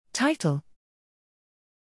Title: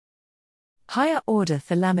 Higher-order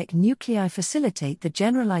thalamic nuclei facilitate the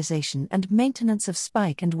generalization and maintenance of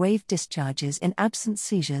spike and wave discharges in absent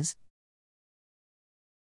seizures.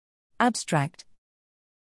 Abstract: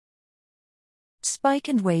 Spike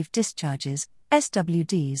and wave discharges,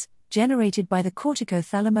 SWDs, generated by the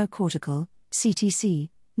cortico-thalamocortical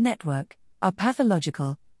 (CTC) network, are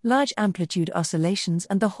pathological, large-amplitude oscillations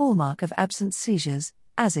and the hallmark of absent seizures,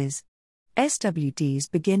 as is. SWDs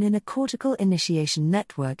begin in a cortical initiation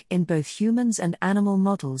network in both humans and animal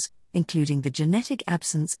models, including the genetic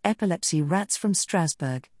absence epilepsy rats from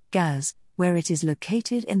Strasbourg, GAZ, where it is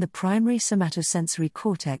located in the primary somatosensory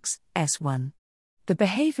cortex, S1. The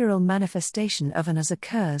behavioral manifestation of ANAS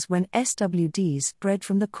occurs when SWDs spread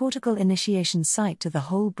from the cortical initiation site to the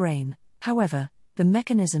whole brain. However, the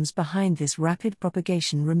mechanisms behind this rapid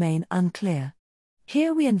propagation remain unclear.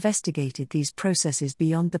 Here we investigated these processes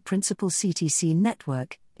beyond the principal CTC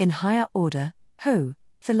network, in higher order, HO,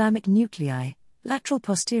 thalamic nuclei, lateral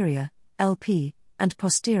posterior, LP, and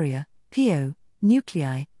posterior, PO,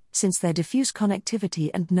 nuclei, since their diffuse connectivity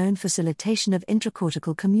and known facilitation of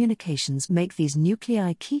intracortical communications make these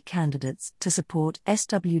nuclei key candidates to support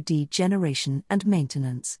SWD generation and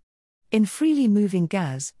maintenance. In freely moving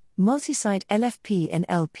GAZ, multi-site LFP and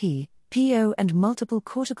LP, PO and multiple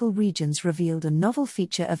cortical regions revealed a novel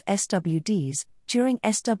feature of SWDs. During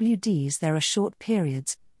SWDs there are short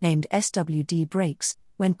periods, named SWD breaks,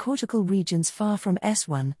 when cortical regions far from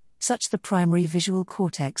S1, such the primary visual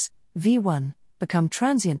cortex, V1, become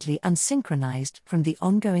transiently unsynchronized from the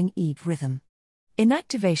ongoing EEG rhythm.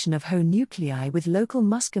 Inactivation of HO nuclei with local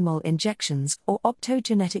muscimol injections or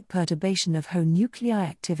optogenetic perturbation of HO nuclei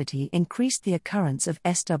activity increased the occurrence of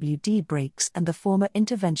SWD breaks, and the former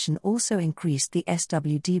intervention also increased the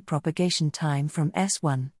SWD propagation time from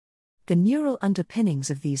S1. The neural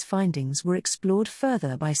underpinnings of these findings were explored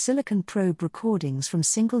further by silicon probe recordings from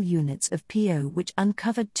single units of PO, which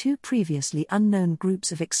uncovered two previously unknown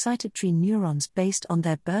groups of excitatory neurons based on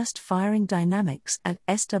their burst firing dynamics at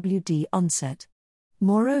SWD onset.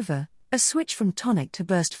 Moreover, a switch from tonic to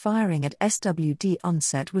burst firing at SWD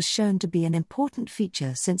onset was shown to be an important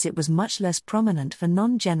feature, since it was much less prominent for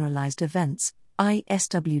non-generalized events, i.e.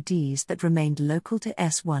 SWDs that remained local to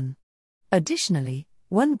S1. Additionally,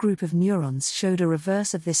 one group of neurons showed a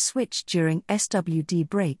reverse of this switch during SWD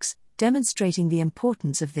breaks, demonstrating the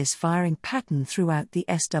importance of this firing pattern throughout the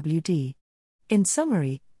SWD. In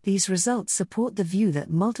summary, these results support the view that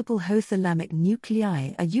multiple hypothalamic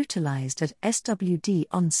nuclei are utilized at SWD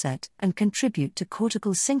onset and contribute to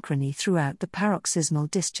cortical synchrony throughout the paroxysmal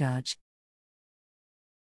discharge.